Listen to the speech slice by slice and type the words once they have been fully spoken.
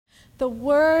The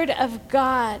Word of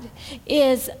God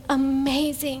is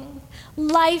amazing,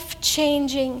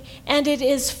 life-changing, and it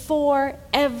is for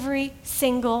every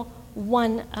single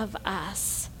one of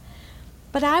us.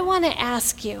 But I want to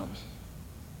ask you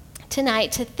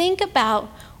tonight to think about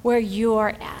where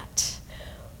you're at.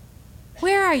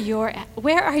 Where are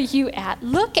you at?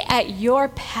 Look at your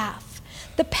path,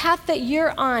 the path that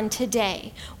you're on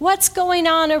today. What's going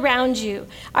on around you?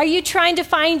 Are you trying to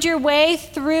find your way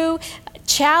through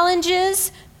challenges,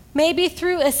 maybe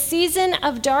through a season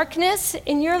of darkness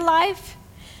in your life?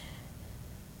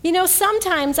 You know,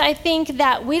 sometimes I think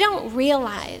that we don't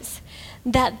realize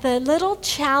that the little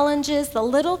challenges, the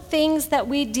little things that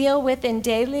we deal with in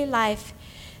daily life,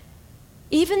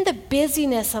 even the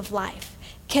busyness of life,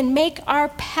 can make our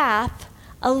path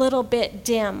a little bit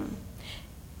dim.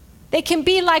 They can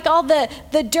be like all the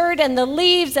dirt and the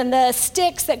leaves and the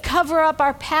sticks that cover up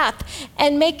our path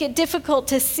and make it difficult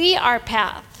to see our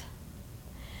path.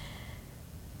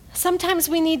 Sometimes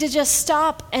we need to just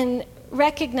stop and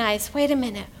recognize, wait a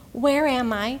minute, where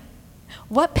am I?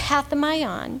 What path am I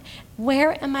on?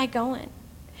 Where am I going?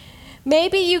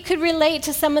 Maybe you could relate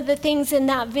to some of the things in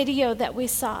that video that we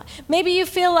saw. Maybe you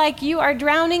feel like you are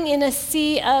drowning in a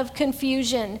sea of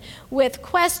confusion with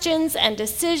questions and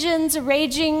decisions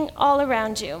raging all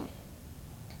around you.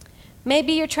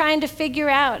 Maybe you're trying to figure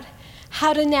out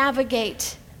how to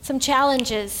navigate some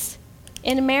challenges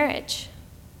in a marriage.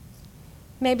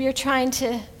 Maybe you're trying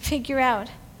to figure out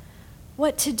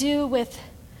what to do with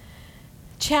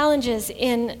challenges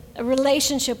in a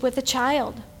relationship with a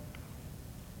child,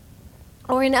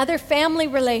 or in other family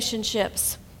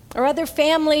relationships, or other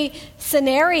family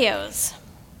scenarios,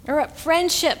 or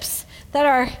friendships that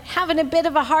are having a bit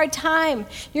of a hard time.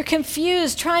 You're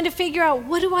confused, trying to figure out,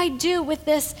 what do I do with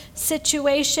this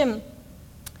situation?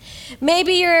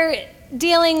 Maybe you're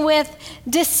dealing with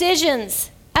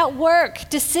decisions at work,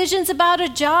 decisions about a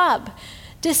job,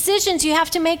 decisions you have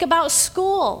to make about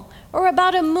school, or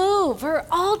about a move, or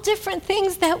all different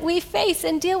things that we face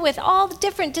and deal with, all the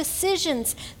different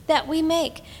decisions that we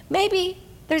make. Maybe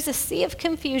there's a sea of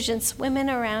confusion swimming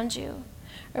around you.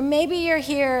 Or maybe you're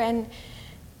here and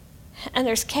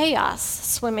there's chaos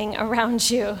swimming around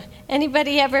you.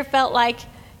 Anybody ever felt like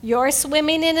you're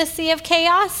swimming in a sea of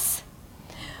chaos?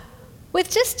 With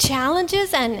just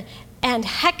challenges and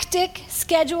hectic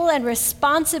schedule and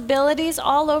responsibilities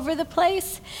all over the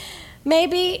place.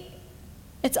 Maybe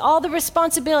it's all the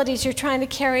responsibilities you're trying to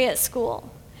carry at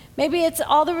school. Maybe it's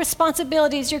all the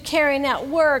responsibilities you're carrying at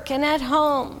work and at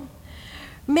home.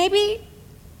 Maybe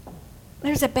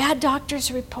there's a bad doctor's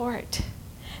report.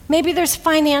 Maybe there's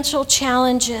financial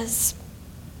challenges.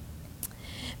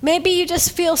 Maybe you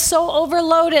just feel so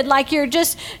overloaded, like you're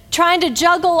just trying to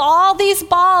juggle all these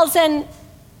balls and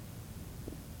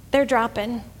they're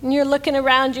dropping. And you're looking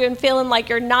around you and feeling like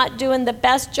you're not doing the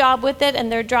best job with it,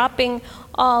 and they're dropping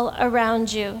all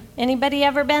around you. Anybody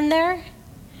ever been there?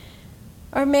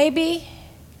 Or maybe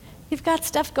you've got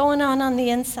stuff going on the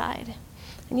inside,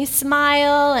 and you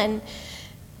smile and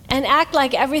act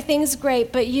like everything's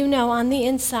great, but you know on the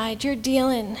inside you're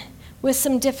dealing with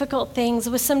some difficult things,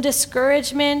 with some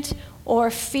discouragement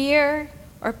or fear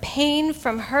or pain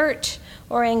from hurt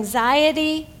or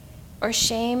anxiety or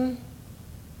shame.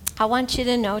 I want you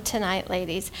to know tonight,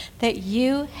 ladies, that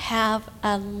you have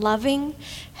a loving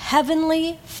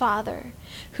heavenly Father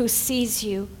who sees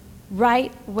you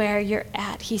right where you're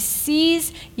at. He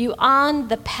sees you on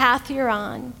the path you're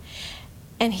on,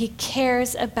 and he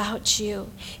cares about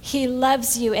you. He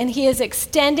loves you, and he is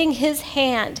extending his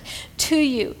hand to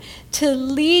you to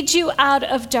lead you out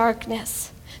of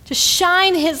darkness, to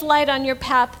shine his light on your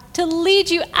path, to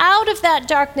lead you out of that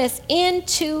darkness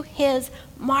into his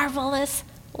marvelous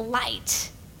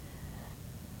light.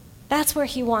 That's where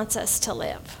he wants us to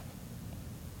live.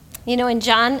 You know, in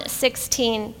John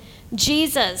 16,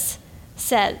 Jesus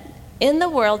said, "In the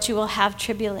world you will have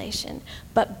tribulation,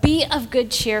 but be of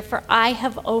good cheer, for I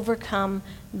have overcome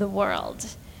the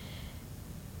world."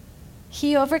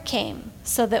 He overcame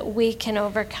so that we can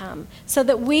overcome, so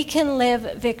that we can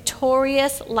live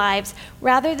victorious lives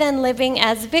rather than living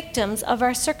as victims of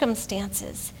our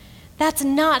circumstances. That's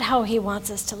not how he wants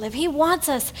us to live. He wants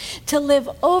us to live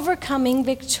overcoming,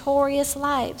 victorious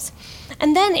lives.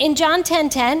 And then in John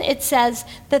 10:10, it says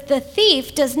that the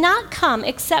thief does not come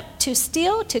except to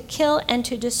steal, to kill, and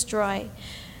to destroy.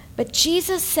 But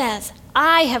Jesus says,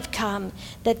 "I have come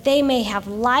that they may have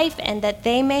life and that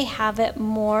they may have it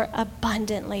more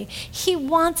abundantly." He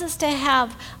wants us to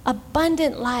have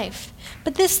abundant life.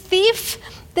 But this thief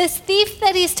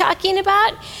that he's talking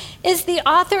about is the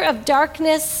author of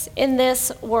darkness in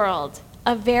this world,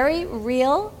 a very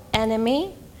real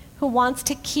enemy who wants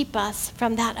to keep us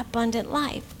from that abundant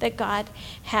life that God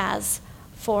has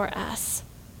for us.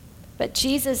 But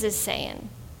Jesus is saying,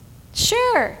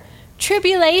 sure,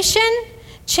 tribulation,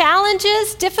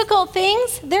 challenges, difficult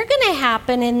things, they're going to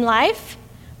happen in life,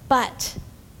 but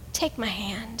take my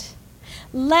hand.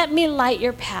 Let me light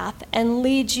your path and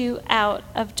lead you out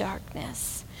of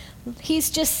darkness. He's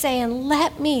just saying,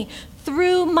 let me,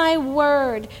 through my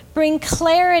word, bring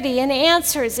clarity and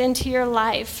answers into your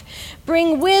life.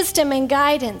 Bring wisdom and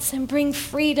guidance, and bring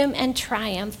freedom and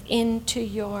triumph into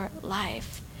your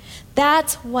life.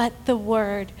 That's what the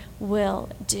word will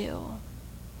do.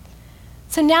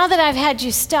 So now that I've had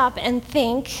you stop and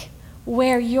think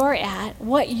where you're at,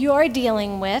 what you're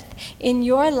dealing with in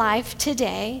your life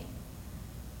today,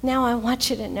 now I want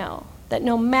you to know that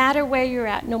no matter where you're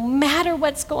at, no matter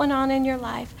what's going on in your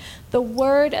life, the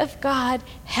Word of God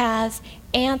has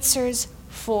answers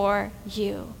for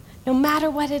you. No matter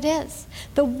what it is,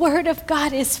 the Word of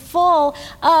God is full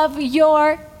of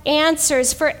your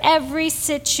answers for every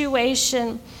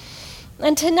situation.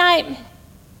 And tonight,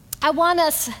 I want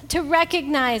us to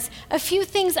recognize a few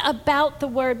things about the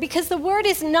Word, because the Word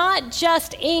is not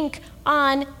just ink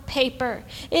on paper.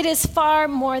 It is far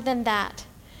more than that.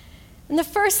 And the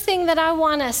first thing that I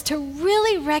want us to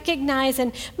really recognize,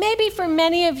 and maybe for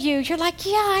many of you, you're like,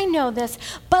 yeah, I know this,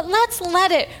 but let's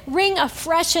let it ring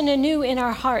afresh and anew in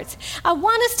our hearts. I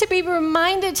want us to be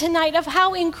reminded tonight of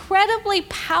how incredibly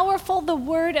powerful the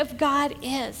Word of God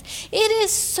is. It is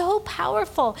so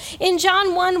powerful. In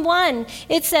John 1:1,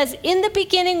 it says, in the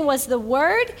beginning was the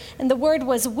Word, and the Word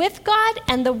was with God,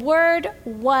 and the Word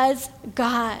was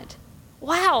God.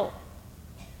 Wow.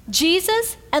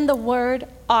 Jesus and the Word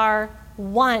are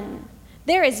one.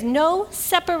 There is no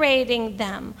separating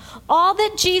them. All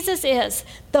that Jesus is,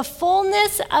 the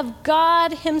fullness of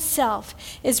God himself,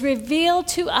 is revealed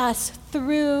to us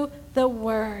through the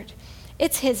Word.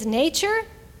 It's his nature,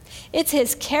 it's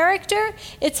his character,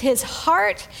 it's his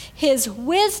heart, his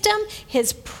wisdom,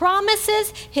 his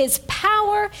promises, his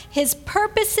power, his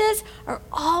purposes are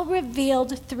all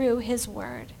revealed through his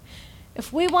Word.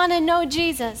 If we want to know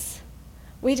Jesus,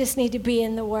 we just need to be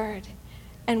in the Word.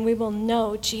 And we will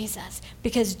know Jesus,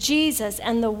 because Jesus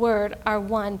and the Word are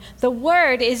one. The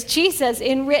Word is Jesus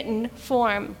in written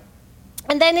form.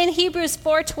 And then in Hebrews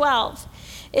 4:12,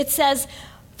 it says,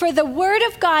 for the Word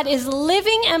of God is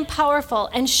living and powerful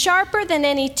and sharper than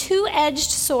any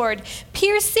two-edged sword,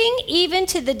 piercing even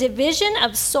to the division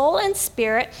of soul and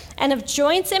spirit and of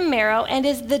joints and marrow, and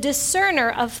is the discerner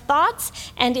of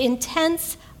thoughts and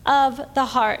intents of the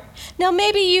heart. Now,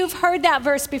 maybe you've heard that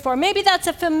verse before. Maybe that's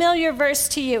a familiar verse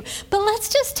to you. But let's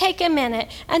just take a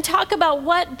minute and talk about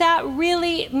what that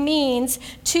really means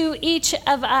to each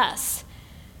of us.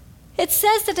 It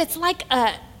says that it's like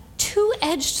a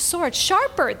two-edged sword,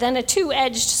 sharper than a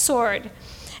two-edged sword.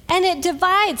 And it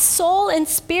divides soul and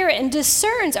spirit and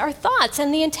discerns our thoughts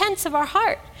and the intents of our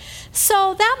heart.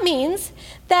 So that means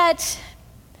that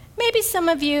maybe some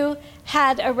of you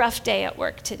had a rough day at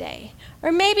work today.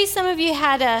 Or maybe some of you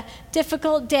had a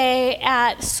difficult day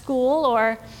at school,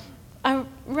 or a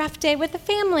rough day with a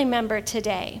family member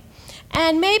today.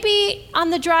 And maybe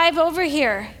on the drive over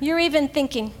here, you're even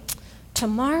thinking,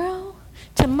 tomorrow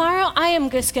I am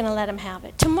just going to let him have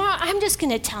it. Tomorrow I'm just going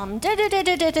to tell him,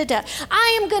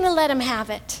 I am going to let him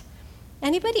have it.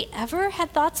 Anybody ever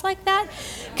had thoughts like that?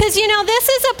 Because, this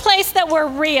is a place that we're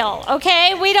real,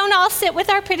 okay? We don't all sit with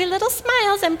our pretty little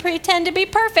smiles and pretend to be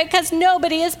perfect, because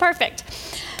nobody is perfect.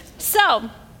 So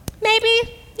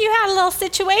maybe you had a little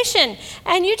situation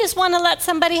and you just want to let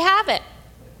somebody have it.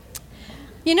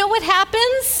 You know what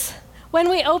happens when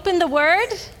we open the Word?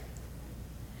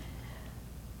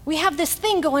 We have this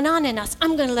thing going on in us.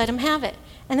 I'm going to let him have it.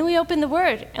 And then we open the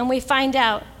Word and we find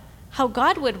out how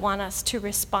God would want us to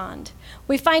respond.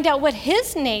 We find out what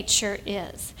his nature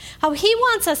is, how he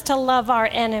wants us to love our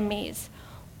enemies.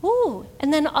 Ooh,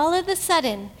 and then all of a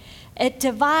sudden, it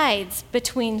divides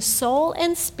between soul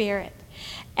and spirit,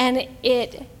 and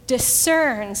it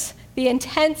discerns the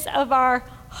intents of our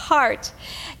heart.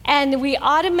 And we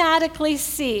automatically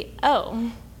see,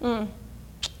 I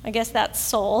guess that's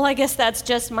soul. I guess that's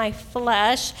just my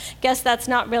flesh. Guess that's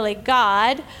not really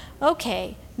God.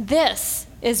 Okay, this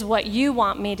is what you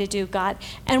want me to do, God.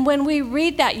 And when we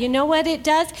read that, you know what it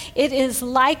does? It is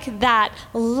like that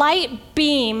light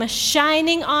beam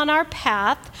shining on our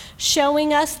path,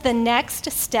 showing us the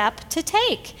next step to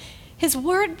take. His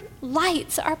Word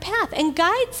lights our path and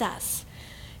guides us.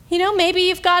 Maybe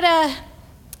you've got a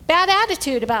bad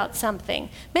attitude about something.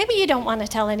 Maybe you don't want to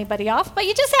tell anybody off, but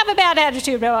you just have a bad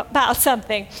attitude about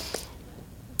something.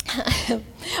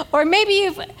 Or maybe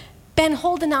you've been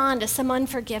holding on to some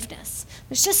unforgiveness.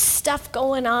 There's just stuff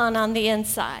going on the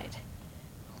inside.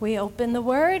 We open the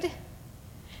Word,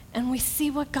 and we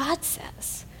see what God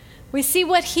says. We see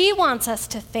what He wants us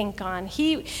to think on.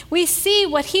 We see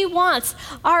what He wants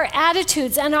our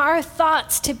attitudes and our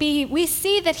thoughts to be. We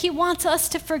see that He wants us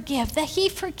to forgive, that He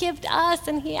forgave us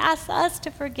and He asks us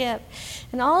to forgive.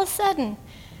 And all of a sudden,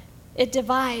 it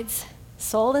divides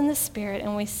soul and the spirit,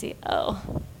 and we see,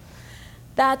 oh,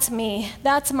 that's me,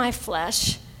 that's my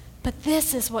flesh. But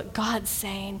this is what God's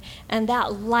saying. And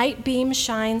that light beam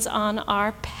shines on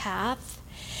our path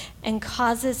and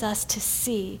causes us to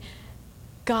see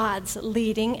God's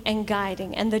leading and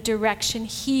guiding and the direction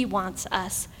He wants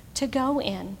us to go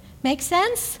in. Make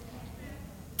sense?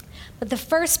 But the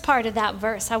first part of that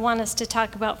verse I want us to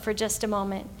talk about for just a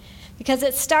moment, because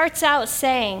it starts out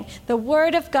saying the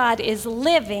Word of God is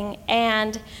living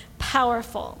and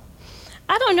powerful.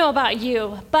 I don't know about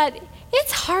you, but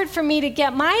it's hard for me to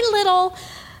get my little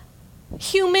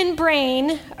human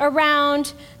brain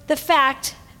around the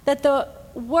fact that the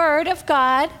Word of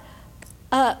God,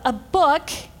 a book,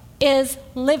 is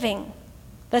living,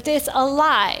 that it's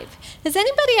alive. Has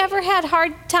anybody ever had a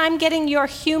hard time getting your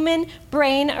human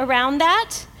brain around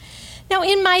that? Now,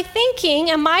 in my thinking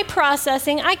and my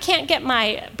processing, I can't get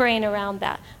my brain around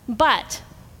that. But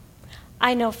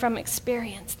I know from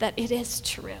experience that it is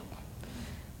true.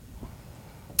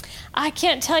 I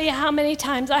can't tell you how many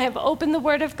times I have opened the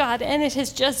Word of God and it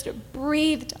has just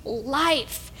breathed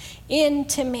life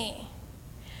into me.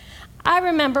 I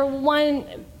remember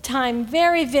one time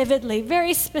very vividly,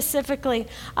 very specifically,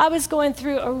 I was going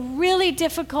through a really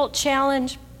difficult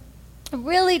challenge,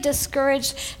 really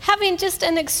discouraged, having just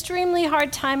an extremely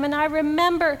hard time. And I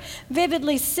remember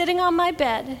vividly sitting on my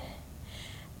bed,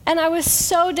 and I was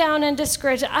so down and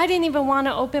discouraged, I didn't even want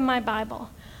to open my Bible.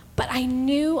 But I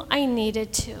knew I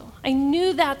needed to. I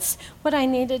knew that's what I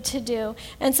needed to do.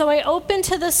 And so I opened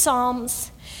to the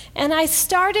Psalms, and I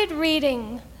started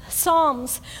reading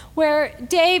Psalms where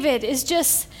David is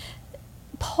just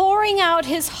pouring out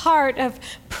his heart of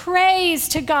praise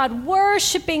to God,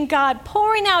 worshiping God,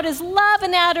 pouring out his love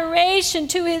and adoration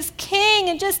to his king,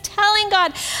 and just telling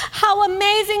God how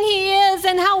amazing He is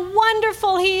and how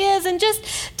wonderful He is, and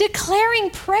just declaring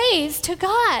praise to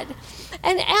God.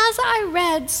 And as I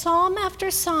read Psalm after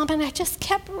Psalm, and I just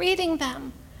kept reading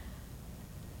them,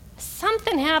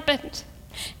 something happened,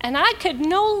 and I could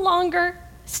no longer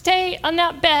stay on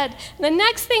that bed. And the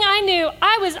next thing I knew,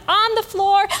 I was on the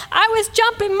floor, I was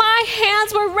jumping, my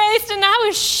hands were raised, and I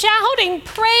was shouting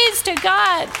praise to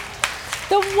God.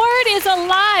 The Word is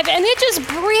alive, and it just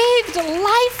breathed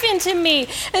life into me.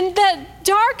 And the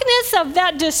darkness of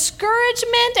that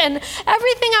discouragement and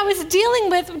everything I was dealing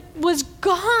with was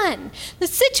gone. The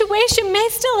situation may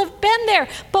still have been there,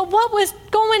 but what was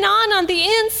going on the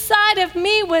inside of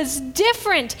me was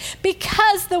different,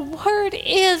 because the Word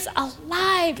is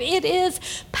alive. It is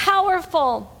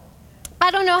powerful.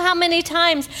 I don't know how many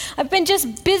times I've been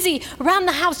just busy around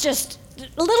the house, just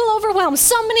a little overwhelmed,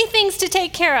 so many things to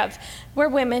take care of. We're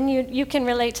women, you can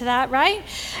relate to that, right?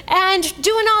 And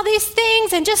doing all these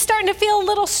things and just starting to feel a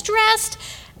little stressed,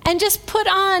 and just put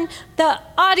on the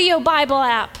audio Bible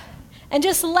app and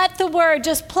just let the Word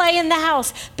just play in the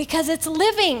house, because it's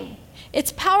living,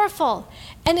 it's powerful,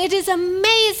 and it is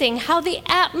amazing how the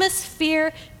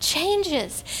atmosphere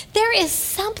changes. There is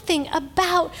something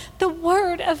about the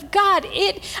Word of God.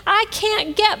 I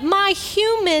can't get my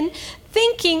human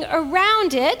thinking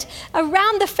around it,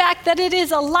 around the fact that it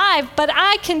is alive, but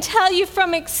I can tell you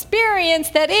from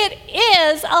experience that it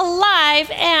is alive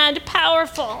and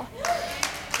powerful.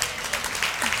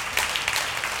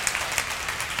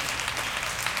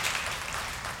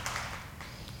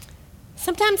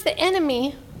 Sometimes the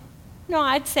enemy, no,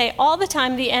 I'd say all the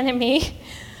time the enemy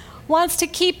wants to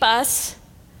keep us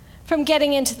from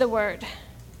getting into the Word.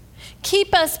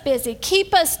 Keep us busy,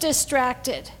 keep us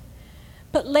distracted.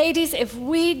 But ladies, if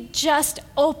we just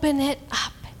open it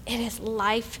up, it is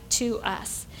life to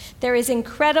us. There is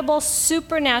incredible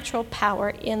supernatural power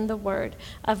in the Word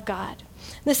of God.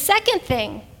 The second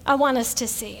thing I want us to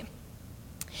see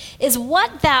is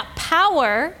what that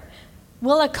power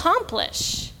will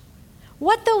accomplish.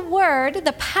 What the Word,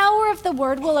 the power of the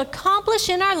Word, will accomplish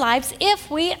in our lives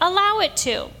if we allow it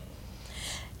to.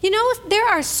 You know, there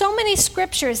are so many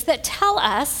scriptures that tell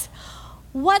us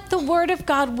what the Word of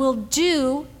God will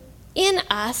do in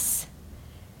us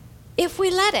if we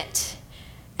let it.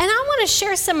 And I want to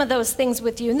share some of those things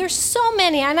with you. And there's so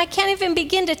many, and I can't even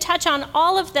begin to touch on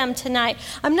all of them tonight.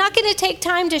 I'm not going to take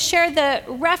time to share the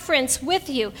reference with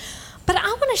you. But I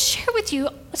want to share with you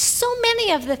so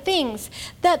many of the things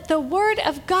that the Word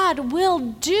of God will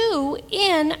do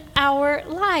in our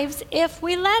lives if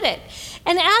we let it.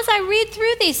 And as I read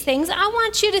through these things, I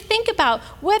want you to think about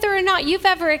whether or not you've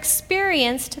ever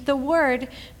experienced the Word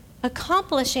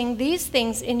accomplishing these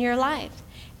things in your life.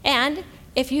 And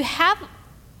if you have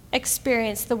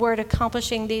experienced the Word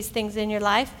accomplishing these things in your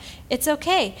life, it's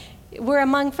okay. We're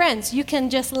among friends. You can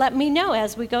just let me know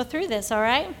as we go through this, all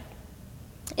right?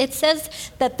 It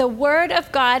says that the Word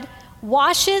of God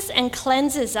washes and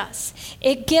cleanses us.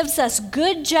 It gives us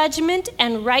good judgment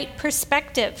and right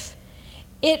perspective.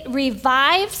 It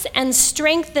revives and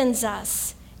strengthens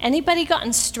us. Anybody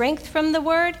gotten strength from the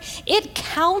Word? It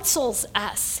counsels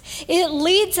us. It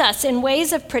leads us in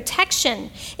ways of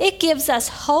protection. It gives us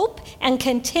hope and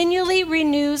continually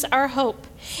renews our hope.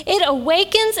 It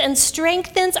awakens and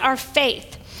strengthens our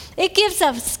faith. It gives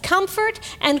us comfort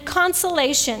and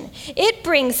consolation. It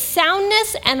brings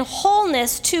soundness and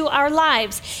wholeness to our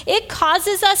lives. It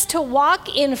causes us to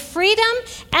walk in freedom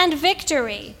and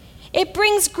victory. It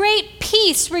brings great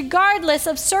peace regardless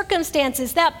of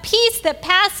circumstances, that peace that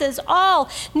passes all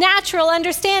natural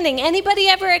understanding. Anybody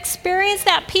ever experienced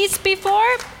that peace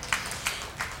before?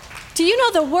 Do you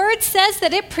know the Word says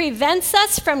that it prevents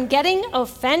us from getting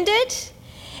offended?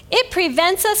 It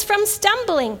prevents us from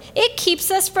stumbling. It keeps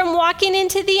us from walking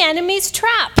into the enemy's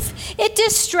traps. It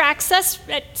distracts us,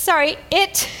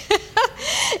 it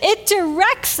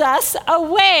directs us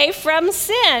away from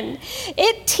sin.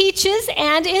 It teaches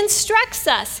and instructs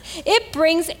us. It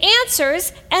brings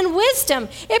answers and wisdom.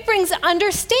 It brings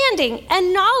understanding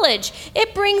and knowledge.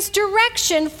 It brings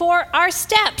direction for our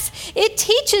steps. It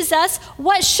teaches us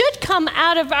what should come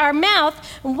out of our mouth,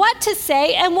 what to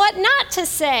say and what not to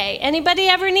say. Anybody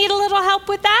ever need a little help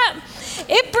with that?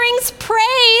 It brings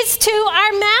praise to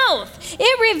our mouth.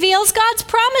 It reveals God's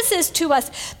promises to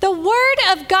us. The Word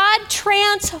of God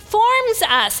transforms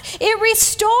us. It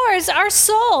restores our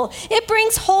soul. It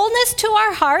brings wholeness to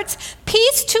our hearts,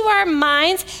 peace to our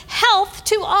minds, health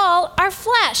to all our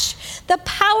flesh. The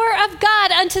power of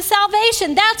God unto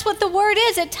salvation. That's what the Word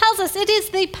is. It tells us it is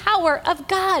the power of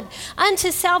God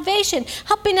unto salvation,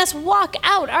 helping us walk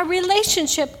out our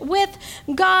relationship with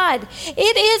God.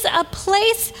 It is a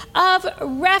place of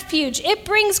refuge. It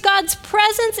brings God's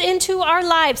presence into our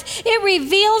lives. It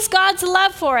reveals God's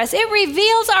love for us. It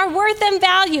reveals our worth and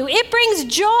value. It brings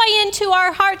joy into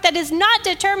our heart that is not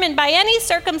determined by any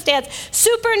circumstance,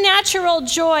 supernatural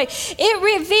joy. It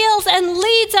reveals and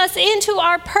leads us into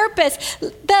our purpose.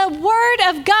 The Word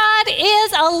of God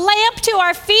is a lamp to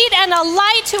our feet and a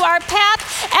light to our path.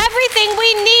 Everything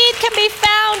we need can be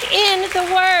found in the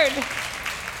Word.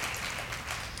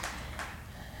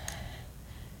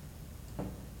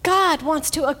 God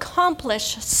wants to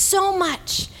accomplish so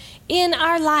much in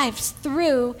our lives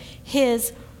through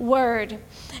His Word.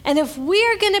 And if we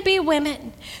are going to be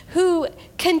women who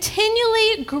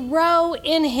continually grow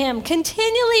in Him,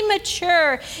 continually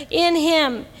mature in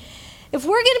Him, if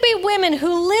we're going to be women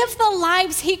who live the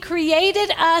lives He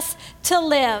created us to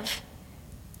live,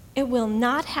 it will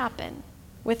not happen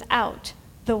without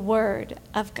the Word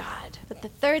of God. But the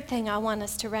third thing I want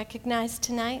us to recognize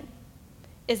tonight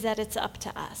is that it's up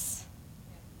to us.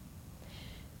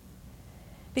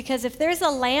 Because if there's a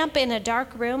lamp in a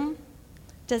dark room,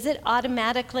 does it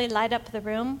automatically light up the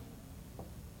room?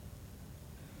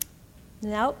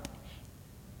 Nope.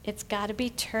 It's got to be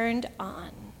turned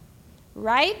on,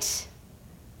 right?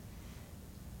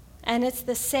 And it's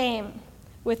the same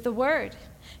with the Word.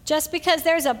 Just because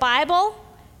there's a Bible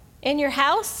in your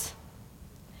house,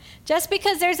 just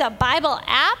because there's a Bible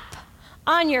app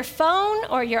on your phone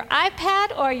or your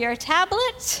iPad or your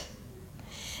tablet,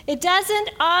 it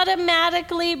doesn't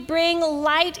automatically bring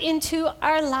light into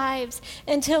our lives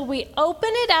until we open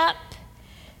it up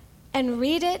and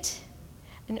read it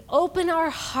and open our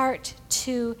heart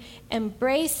to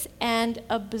embrace and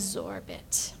absorb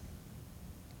it.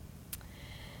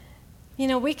 You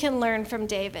know, we can learn from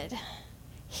David.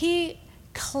 He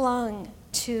clung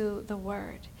to the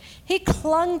Word. He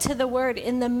clung to the Word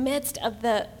in the midst of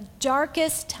the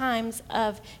darkest times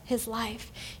of his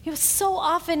life. He was so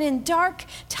often in dark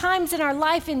times in our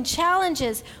life, in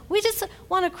challenges. We just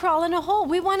want to crawl in a hole.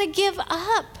 We want to give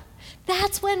up.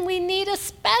 That's when we need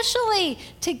especially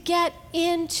to get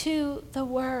into the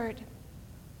Word.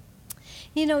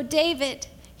 You know, David,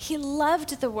 he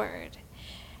loved the Word.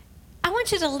 I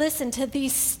want you to listen to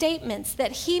these statements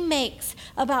that he makes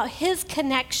about his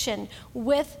connection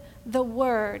with the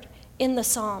Word in the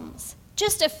Psalms.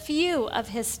 Just a few of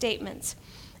his statements.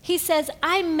 He says,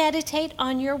 I meditate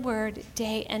on your word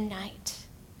day and night.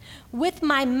 With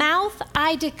my mouth,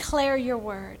 I declare your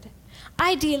word.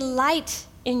 I delight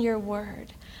in your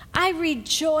word. I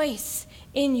rejoice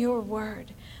in your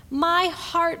word. My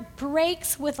heart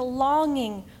breaks with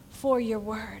longing for your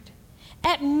word.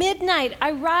 At midnight,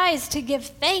 I rise to give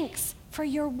thanks for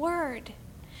your word.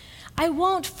 I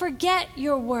won't forget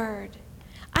your word.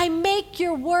 I make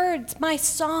your words my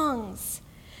songs.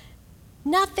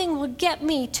 Nothing will get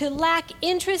me to lack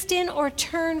interest in or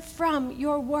turn from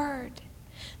your word.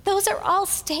 Those are all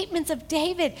statements of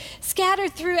David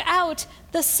scattered throughout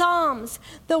the Psalms.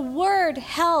 The word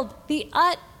held the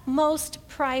utmost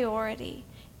priority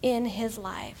in his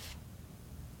life.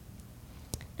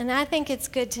 And I think it's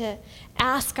good to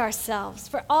ask ourselves,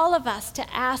 for all of us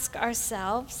to ask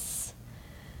ourselves,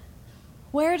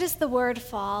 where does the word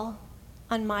fall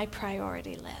on my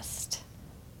priority list?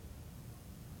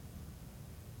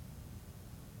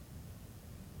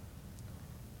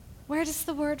 Where does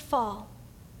the word fall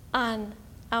on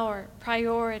our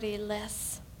priority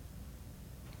list?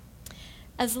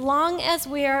 As long as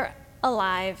we are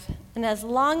alive, and as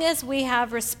long as we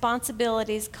have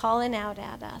responsibilities calling out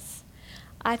at us,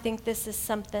 I think this is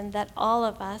something that all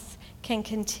of us can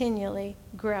continually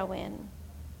grow in.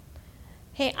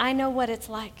 Hey, I know what it's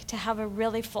like to have a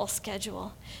really full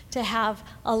schedule, to have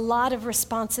a lot of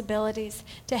responsibilities,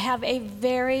 to have a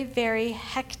very, very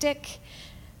hectic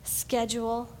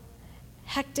schedule,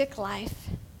 hectic life,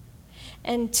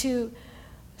 and to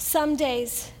some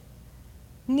days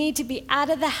need to be out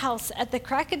of the house at the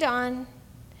crack of dawn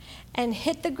and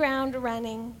hit the ground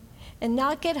running and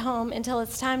not get home until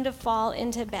it's time to fall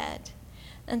into bed.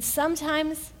 And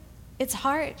sometimes it's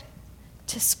hard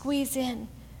to squeeze in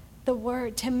the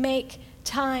word, to make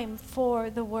time for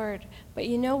the word. But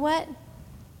you know what?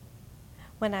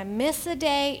 When I miss a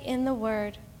day in the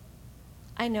word,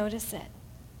 I notice it.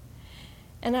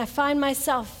 And I find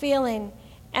myself feeling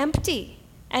empty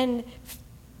and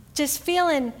just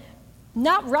feeling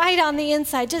not right on the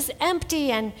inside, just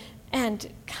empty and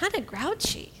kind of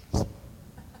grouchy.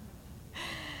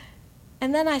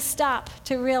 And then I stop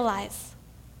to realize,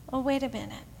 oh, wait a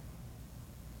minute.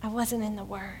 I wasn't in the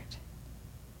word.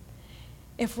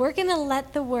 If we're going to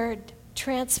let the word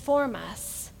transform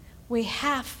us, we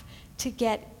have to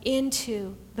get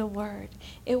into the word.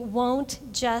 It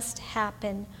won't just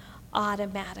happen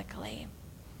automatically.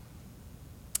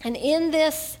 And in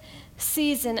this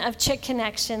season of Chick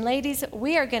Connection, ladies,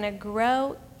 we are going to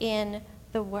grow in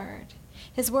the word.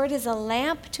 His word is a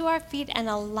lamp to our feet and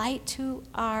a light to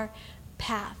our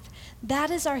path.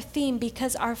 That is our theme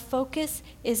because our focus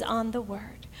is on the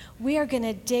word. We are going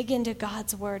to dig into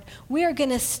God's word. We are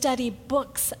going to study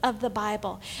books of the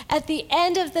Bible. At the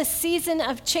end of the season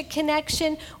of Chick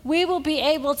Connection, we will be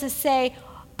able to say,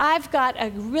 I've got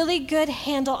a really good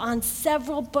handle on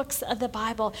several books of the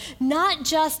Bible, not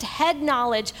just head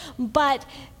knowledge, but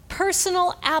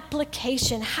personal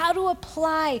application, how to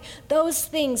apply those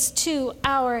things to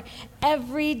our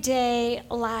everyday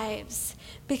lives.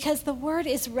 Because the word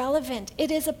is relevant,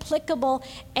 it is applicable,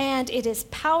 and it is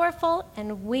powerful,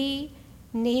 and we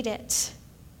need it.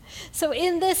 So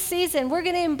in this season, we're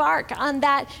going to embark on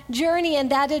that journey and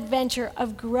that adventure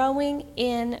of growing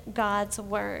in God's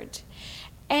word.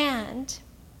 And,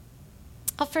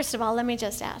 first of all, let me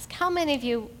just ask, how many of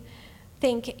you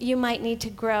think you might need to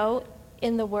grow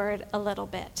in the word a little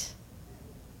bit?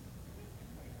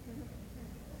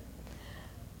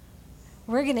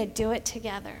 We're going to do it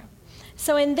together.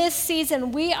 So in this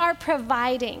season, we are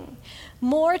providing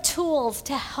more tools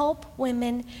to help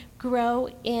women grow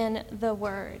in the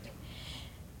word.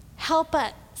 Help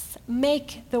us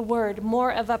make the word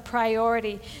more of a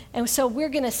priority. And so we're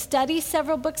going to study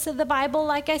several books of the Bible,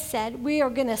 like I said. We are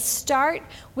going to start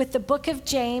with the book of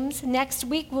James. Next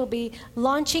week, we'll be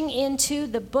launching into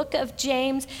the book of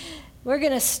James. We're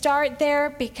going to start there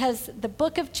because the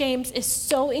book of James is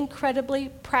so incredibly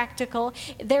practical.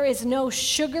 There is no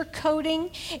sugarcoating.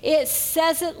 It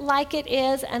says it like it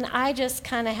is, and I just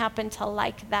kind of happen to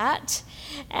like that.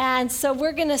 And so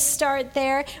we're going to start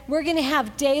there. We're going to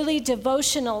have daily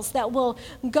devotionals that will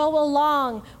go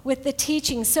along with the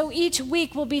teaching. So each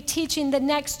week we'll be teaching the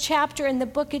next chapter in the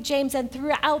book of James, and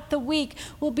throughout the week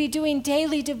we'll be doing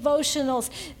daily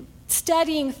devotionals,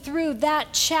 studying through that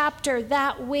chapter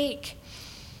that week.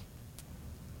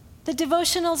 The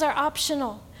devotionals are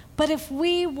optional, but if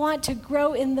we want to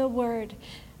grow in the word,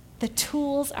 the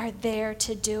tools are there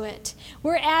to do it.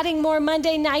 We're adding more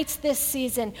Monday nights this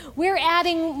season. We're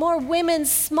adding more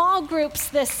women's small groups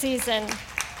this season.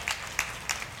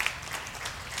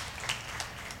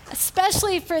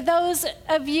 Especially for those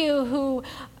of you who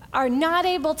are not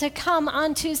able to come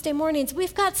on Tuesday mornings,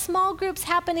 we've got small groups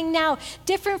happening now,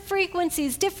 different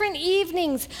frequencies, different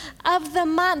evenings of the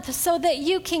month, so that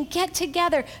you can get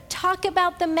together, talk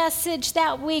about the message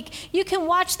that week. You can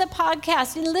watch the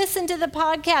podcast and listen to the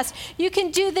podcast. You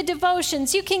can do the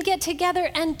devotions. You can get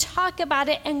together and talk about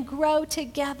it and grow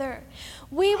together.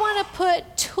 We want to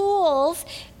put tools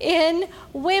in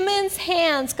women's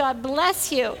hands. God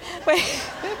bless you.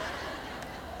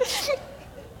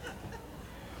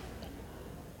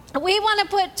 We want to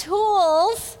put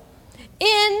tools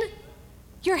in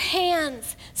your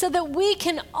hands so that we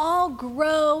can all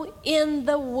grow in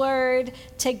the Word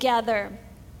together.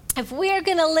 If we are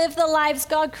going to live the lives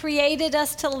God created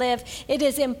us to live, it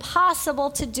is impossible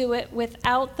to do it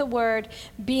without the Word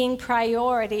being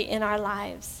priority in our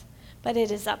lives. But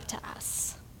it is up to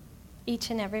us,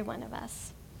 each and every one of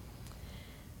us.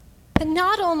 But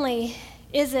not only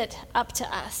is it up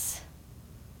to us,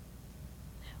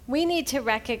 we need to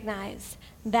recognize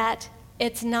that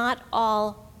it's not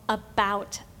all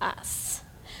about us.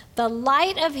 The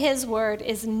light of His Word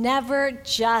is never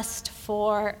just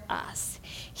for us.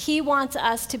 He wants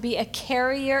us to be a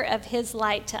carrier of His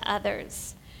light to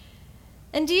others.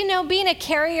 And do you know, being a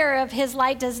carrier of His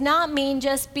light does not mean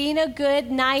just being a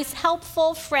good, nice,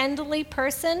 helpful, friendly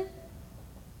person.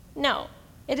 No,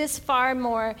 it is far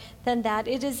more than that.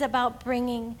 It is about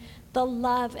bringing the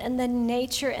love and the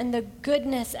nature and the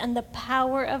goodness and the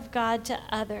power of God to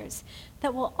others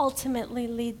that will ultimately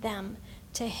lead them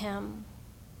to Him.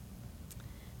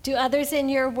 Do others in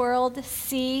your world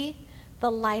see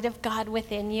the light of God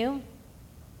within you?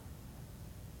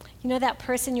 You know that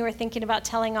person you were thinking about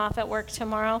telling off at work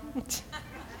tomorrow?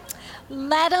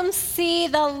 Let them see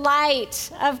the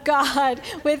light of God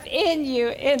within you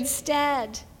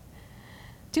instead.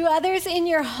 Do others in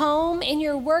your home, in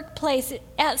your workplace,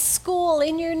 at school,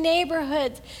 in your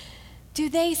neighborhoods, do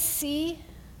they see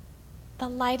the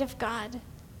light of God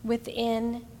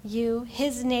within you,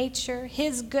 His nature,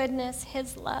 His goodness,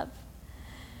 His love?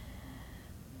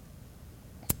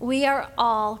 We are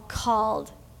all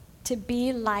called to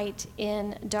be light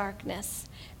in darkness.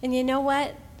 And you know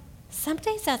what? Some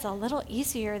days that's a little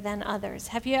easier than others.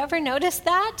 Have you ever noticed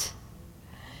that?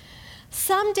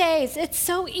 Some days it's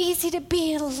so easy to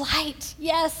be light.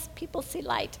 Yes, people see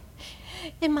light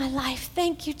in my life.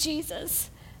 Thank you, Jesus.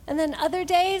 And then other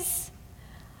days,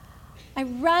 I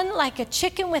run like a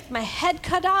chicken with my head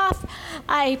cut off.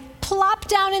 I plop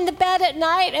down in the bed at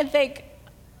night and think,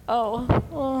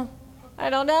 I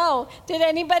don't know. Did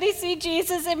anybody see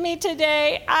Jesus in me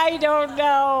today? I don't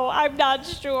know. I'm not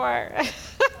sure.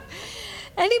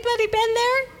 Anybody been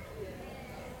there?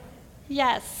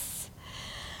 Yes.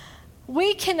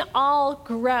 We can all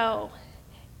grow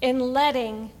in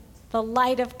letting the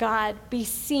light of God be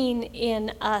seen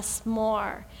in us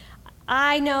more.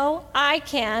 I know I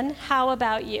can. How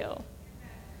about you?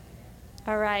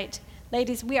 All right.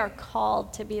 Ladies, we are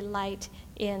called to be light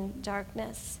in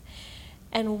darkness.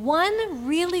 And one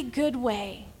really good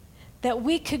way that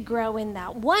we could grow in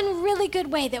that, one really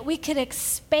good way that we could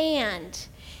expand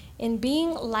in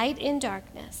being light in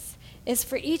darkness, is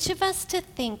for each of us to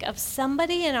think of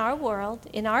somebody in our world,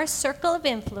 in our circle of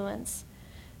influence,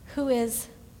 who is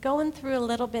going through a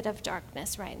little bit of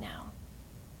darkness right now.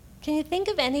 Can you think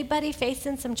of anybody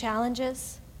facing some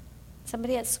challenges?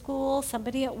 Somebody at school,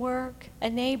 somebody at work, a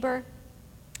neighbor,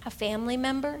 a family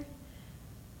member?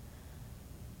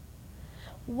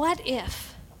 What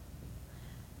if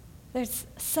there's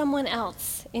someone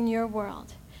else in your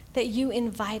world that you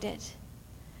invited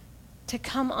to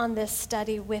come on this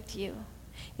study with you,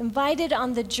 invited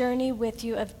on the journey with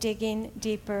you of digging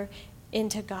deeper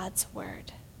into God's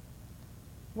Word?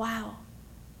 Wow,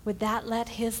 would that let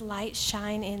His light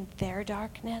shine in their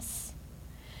darkness?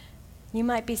 You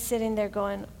might be sitting there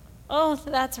going, oh,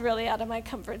 that's really out of my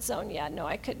comfort zone. Yeah, no,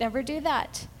 I could never do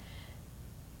that.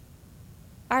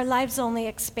 Our lives only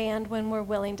expand when we're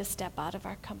willing to step out of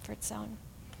our comfort zone.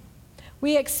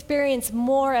 We experience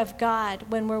more of God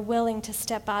when we're willing to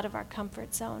step out of our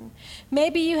comfort zone.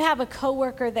 Maybe you have a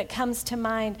coworker that comes to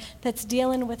mind that's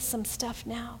dealing with some stuff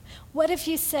now. What if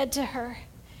you said to her,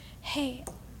 hey,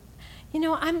 you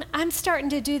know, I'm starting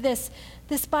to do this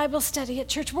Bible study at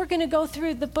church. We're going to go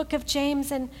through the book of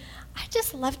James, and I'd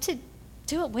just love to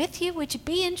do it with you. Would you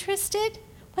be interested?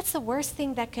 What's the worst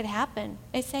thing that could happen?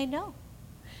 They say no.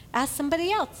 Ask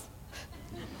somebody else.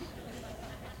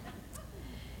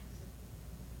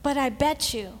 But I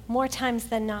bet you, more times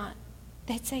than not,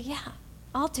 they'd say, yeah,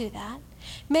 I'll do that.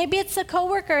 Maybe it's a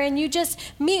coworker and you just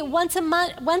meet once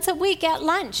a week at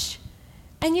lunch,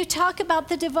 and you talk about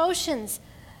the devotions.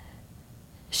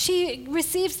 she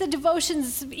receives the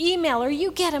devotions email, or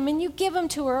you get them and you give them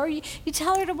to her, or you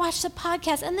tell her to watch the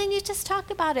podcast, and then you just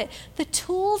talk about it. The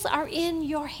tools are in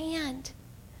your hand.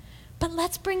 But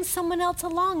let's bring someone else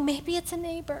along. Maybe it's a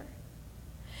neighbor.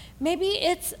 Maybe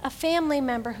it's a family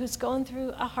member who's going through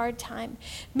a hard time.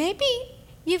 Maybe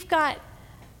you've got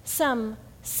some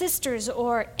sisters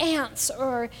or aunts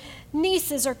or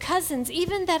nieces or cousins,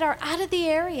 even that are out of the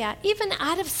area, even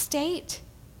out of state.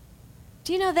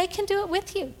 Do you know they can do it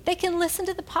with you? They can listen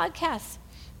to the podcast.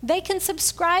 They can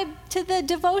subscribe to the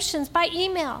devotions by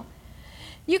email.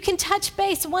 You can touch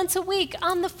base once a week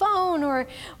on the phone,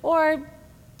 or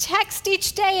text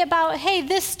each day about, hey,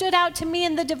 this stood out to me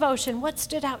in the devotion. What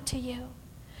stood out to you?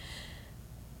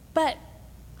 But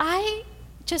I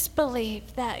just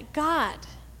believe that God,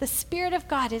 the Spirit of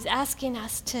God, is asking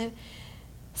us to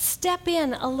step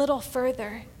in a little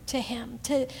further to him,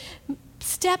 to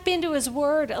step into his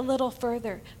word a little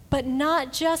further, but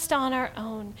not just on our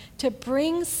own, to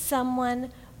bring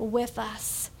someone with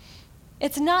us.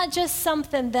 It's not just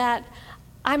something that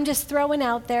I'm just throwing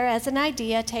out there as an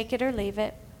idea, take it or leave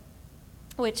it,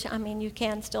 which, I mean, you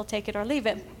can still take it or leave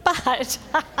it, but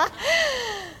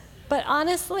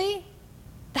honestly,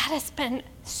 that has been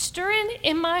stirring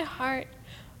in my heart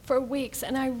for weeks,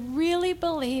 and I really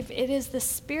believe it is the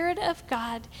Spirit of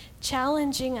God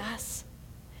challenging us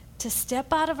to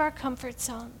step out of our comfort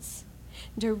zones,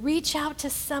 to reach out to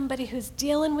somebody who's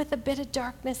dealing with a bit of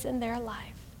darkness in their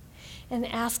life and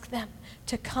ask them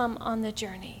to come on the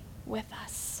journey with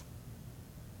us.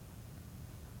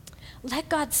 Let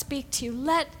God speak to you.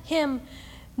 Let him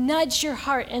nudge your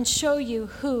heart and show you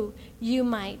who you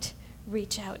might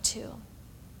reach out to.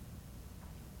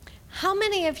 How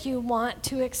many of you want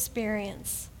to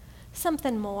experience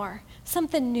something more,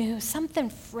 something new,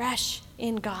 something fresh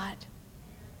in God?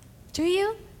 Do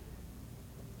you?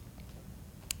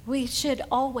 We should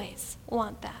always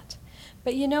want that.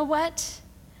 But you know what?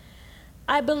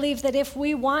 I believe that if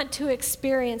we want to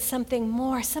experience something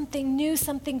more, something new,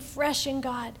 something fresh in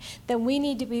God, then we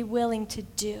need to be willing to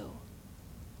do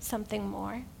something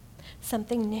more,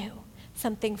 something new,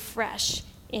 something fresh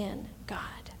in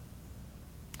God.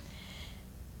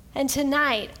 And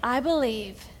tonight, I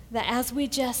believe that as we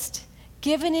just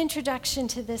give an introduction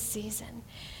to this season,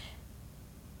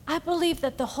 I believe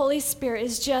that the Holy Spirit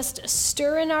is just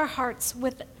stirring our hearts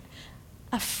with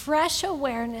a fresh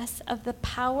awareness of the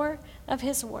power of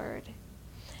his word.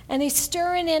 And he's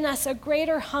stirring in us a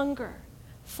greater hunger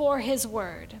for his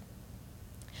word.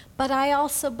 But I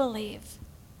also believe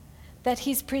that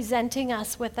he's presenting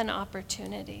us with an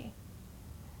opportunity.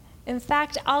 In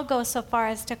fact, I'll go so far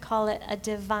as to call it a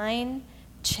divine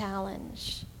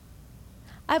challenge.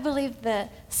 I believe the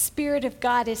Spirit of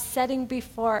God is setting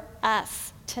before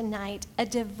us tonight a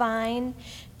divine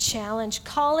challenge,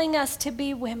 calling us to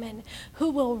be women who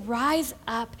will rise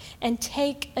up and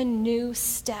take a new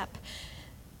step,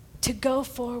 to go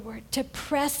forward, to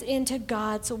press into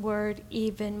God's word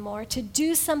even more, to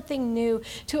do something new,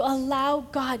 to allow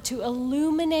God to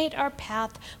illuminate our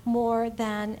path more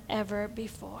than ever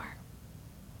before.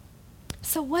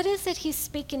 So what is it he's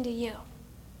speaking to you?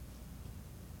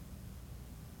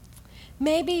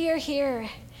 Maybe you're here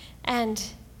and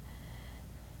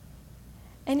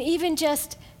even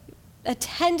just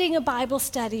attending a Bible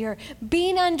study or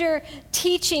being under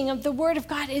teaching of the Word of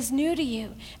God is new to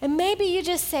you. And maybe you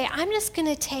just say, I'm just going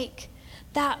to take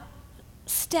that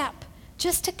step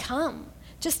just to come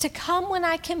when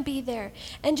I can be there,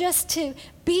 and just to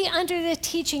be under the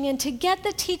teaching and to get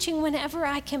the teaching whenever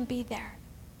I can be there.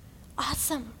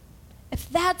 Awesome. If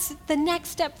that's the next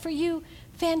step for you,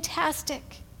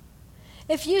 fantastic.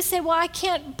 If you say, well, I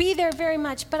can't be there very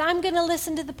much, but I'm going to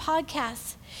listen to the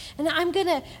podcast, and I'm going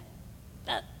to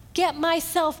get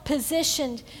myself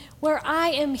positioned where I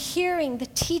am hearing the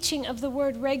teaching of the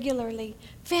word regularly,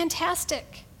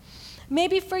 fantastic.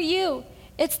 Maybe for you,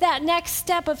 it's that next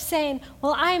step of saying,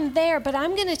 well, I'm there, but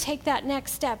I'm going to take that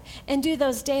next step and do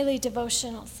those daily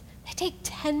devotionals. They take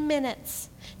 10 minutes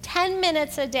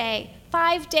a day,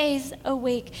 5 days a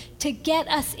week, to get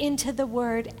us into the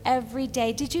Word every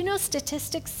day. Did you know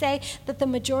statistics say that the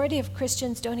majority of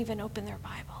Christians don't even open their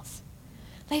Bibles?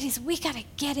 Ladies, we got to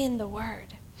get in the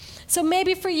Word. So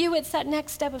maybe for you, it's that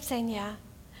next step of saying, yeah,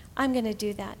 I'm going to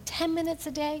do that. 10 minutes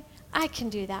a day, I can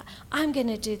do that. I'm going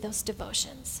to do those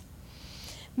devotions.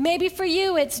 Maybe for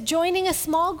you, it's joining a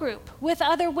small group with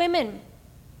other women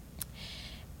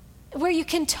where you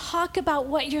can talk about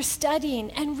what you're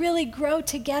studying and really grow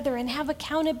together and have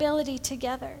accountability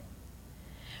together.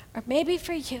 Or maybe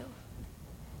for you,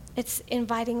 it's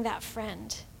inviting that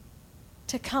friend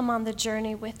to come on the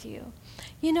journey with you.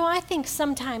 You know, I think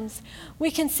sometimes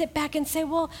we can sit back and say,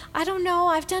 well, I don't know,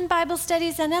 I've done Bible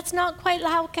studies and that's not quite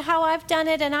how I've done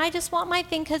it, and I just want my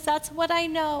thing because that's what I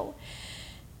know.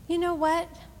 You know what?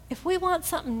 If we want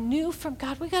something new from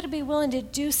God, we got to be willing to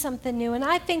do something new. And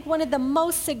I think one of the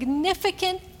most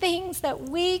significant things that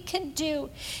we can do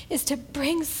is to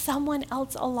bring someone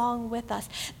else along with us.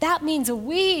 That means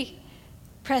we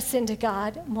press into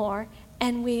God more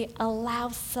and we allow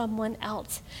someone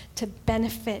else to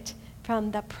benefit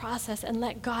from the process and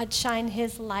let God shine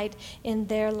his light in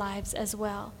their lives as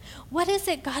well. What is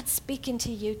it God's speaking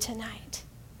to you tonight?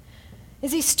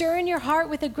 Is he stirring your heart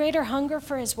with a greater hunger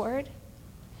for his word?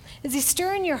 Is he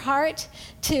stirring your heart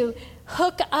to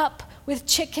hook up with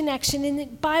Chick Connection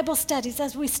in Bible studies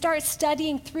as we start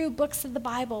studying through books of the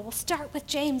Bible? We'll start with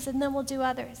James and then we'll do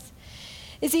others.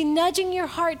 Is he nudging your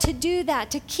heart to do that,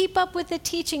 to keep up with the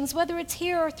teachings, whether it's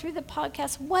here or through the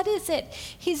podcast? What is it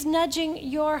he's nudging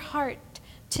your heart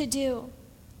to do?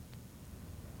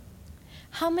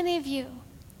 How many of you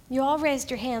all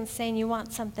raised your hands saying you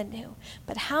want something new,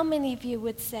 but how many of you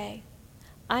would say,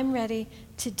 I'm ready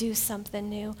to do something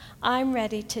new. I'm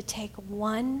ready to take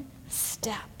one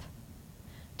step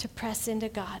to press into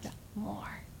God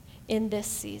more in this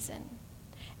season.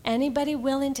 Anybody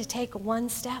willing to take one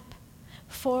step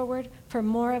forward for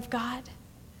more of God?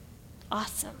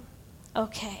 Awesome.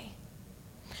 Okay.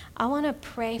 I want to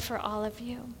pray for all of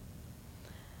you.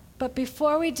 But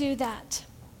before we do that,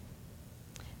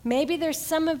 maybe there's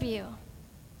some of you,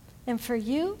 and for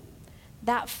you,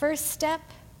 that first step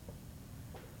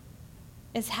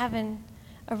is having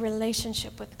a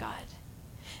relationship with God.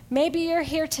 Maybe you're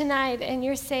here tonight and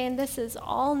you're saying, this is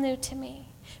all new to me.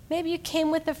 Maybe you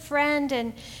came with a friend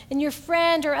and your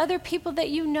friend or other people that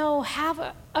you know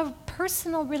have a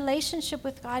personal relationship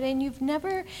with God and you've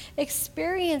never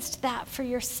experienced that for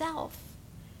yourself.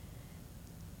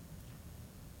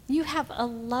 You have a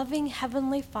loving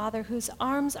Heavenly Father whose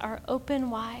arms are open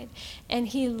wide, and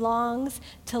he longs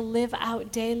to live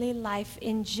out daily life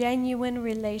in genuine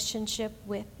relationship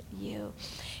with you.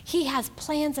 He has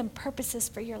plans and purposes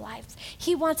for your lives.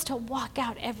 He wants to walk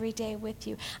out every day with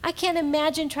you. I can't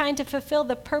imagine trying to fulfill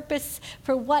the purpose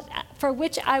for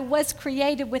which I was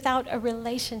created without a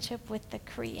relationship with the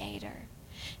Creator.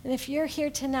 And if you're here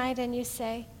tonight and you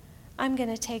say, I'm going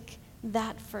to take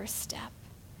that first step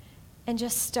and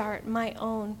just start my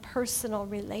own personal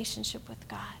relationship with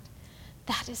God,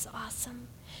 that is awesome.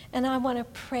 And I want to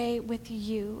pray with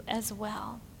you as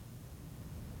well.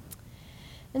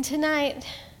 And tonight,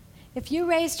 if you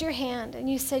raised your hand and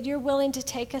you said you're willing to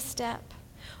take a step,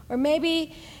 or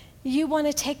maybe you want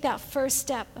to take that first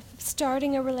step of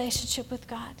starting a relationship with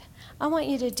God, I want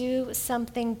you to do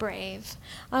something brave.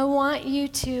 I want you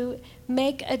to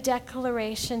make a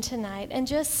declaration tonight and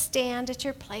just stand at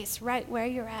your place right where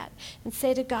you're at and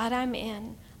say to God, I'm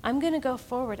in. I'm going to go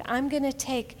forward. I'm going to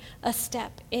take a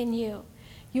step in you.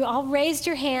 You all raised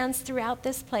your hands throughout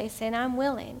this place saying, I'm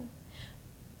willing.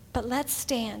 But let's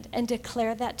stand and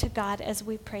declare that to God as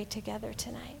we pray together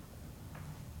tonight.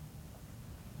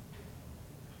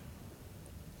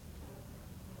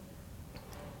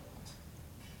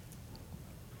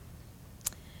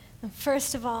 And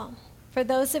first of all, for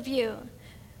those of you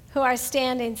who are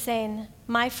standing saying,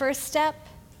 my first step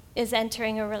is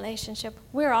entering a relationship,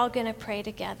 we're all going to pray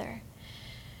together.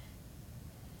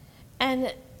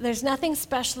 And there's nothing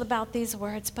special about these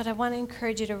words, but I want to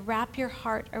encourage you to wrap your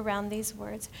heart around these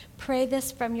words. Pray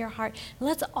this from your heart.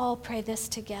 Let's all pray this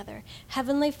together.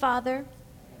 Heavenly Father,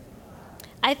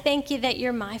 I thank you that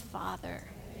you're my Father,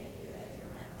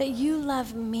 that you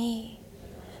love me,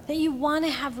 that you want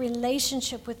to have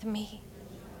relationship with me,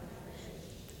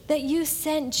 that you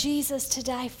sent Jesus to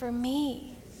die for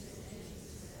me.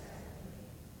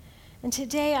 And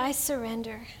today I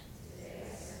surrender.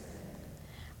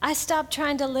 I stop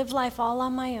trying to live life all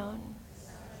on my own.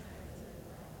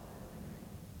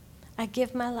 I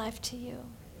give my life to you.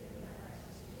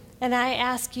 And I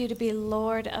ask you to be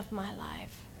Lord of my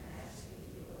life.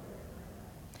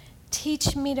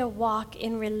 Teach me to walk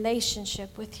in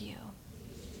relationship with you.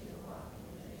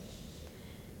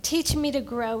 Teach me to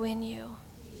grow in you.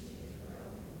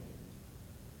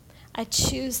 I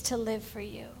choose to live for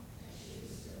you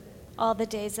all the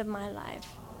days of my life.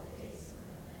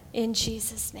 In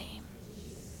Jesus' name,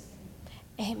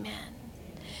 amen.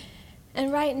 And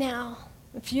right now,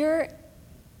 if you're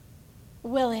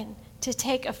willing to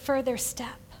take a further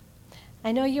step,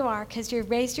 I know you are because you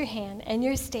raised your hand and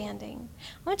you're standing.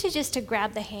 I want you just to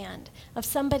grab the hand of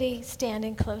somebody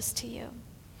standing close to you.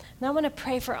 And I want to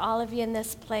pray for all of you in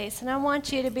this place. And I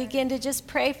want you to begin to just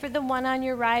pray for the one on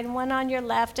your right and one on your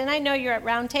left. And I know you're at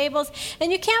round tables,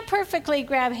 and you can't perfectly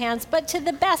grab hands, but to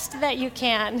the best that you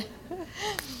can.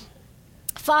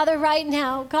 Father, right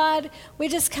now, God, we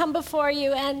just come before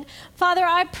you. And Father,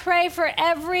 I pray for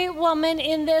every woman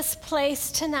in this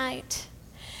place tonight.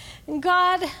 And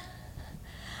God,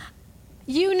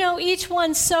 you know each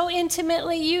one so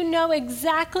intimately. You know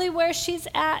exactly where she's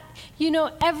at. You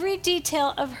know every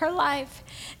detail of her life.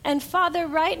 And Father,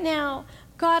 right now,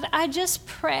 God, I just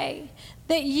pray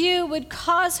that you would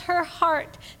cause her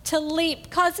heart to leap,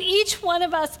 cause each one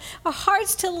of us, our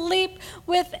hearts to leap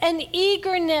with an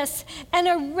eagerness and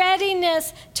a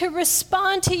readiness to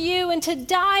respond to you and to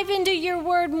dive into your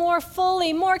word more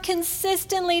fully, more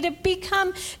consistently, to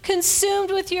become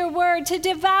consumed with your word, to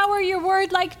devour your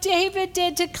word like David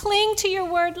did, to cling to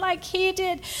your word like he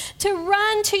did, to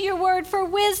run to your word for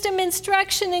wisdom,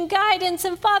 instruction, and guidance.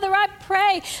 And Father, I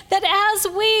pray that as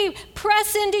we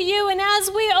press into you and as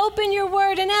we open your word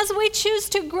and as we choose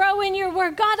to grow in your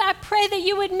word, God, I pray that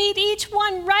you would meet each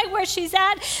one right where she's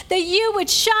at, that you would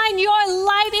shine your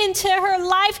light into her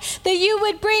life, that you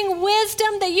would bring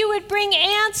wisdom, that you would bring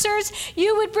answers,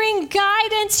 you would bring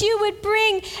guidance, you would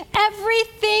bring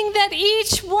everything that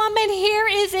each woman here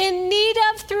is in need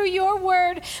of through your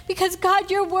word, because God,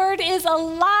 your word is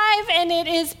alive and it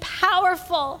is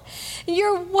powerful.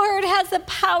 Your word has the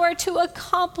power to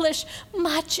accomplish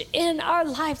much in our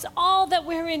lives, all that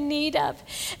we're in need of.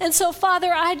 And so,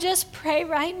 Father, I just pray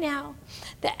right now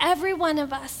that every one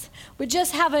of us would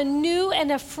just have a new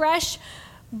and a fresh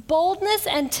boldness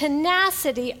and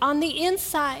tenacity on the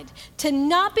inside, to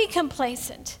not be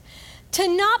complacent, to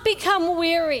not become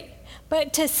weary,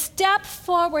 but to step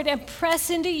forward and press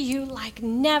into you like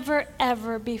never,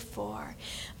 ever before.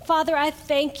 Father, I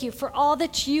thank you for all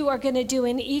that you are going to do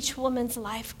in each woman's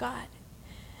life, God.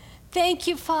 Thank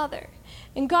you, Father.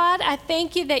 And God, I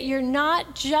thank you that you're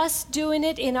not just doing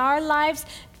it in our lives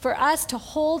for us to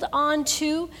hold on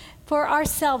to for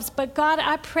ourselves, but God,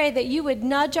 I pray that you would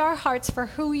nudge our hearts for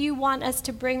who you want us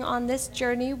to bring on this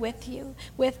journey with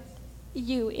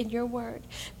you in your word.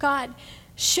 God,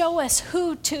 show us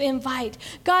who to invite.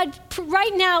 God,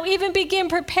 right now, even begin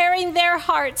preparing their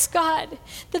hearts, God,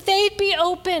 that they'd be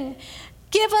open.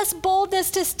 Give us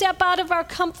boldness to step out of our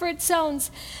comfort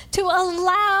zones, to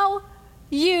allow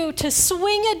you to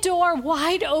swing a door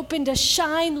wide open to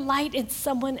shine light in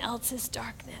someone else's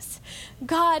darkness.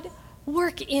 God,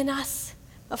 work in us.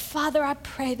 But Father, I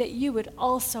pray that you would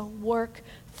also work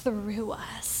through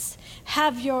us.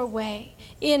 Have your way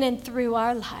in and through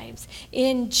our lives.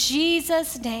 In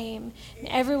Jesus' name. And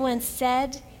everyone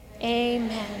said,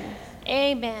 amen.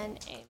 Amen. Amen.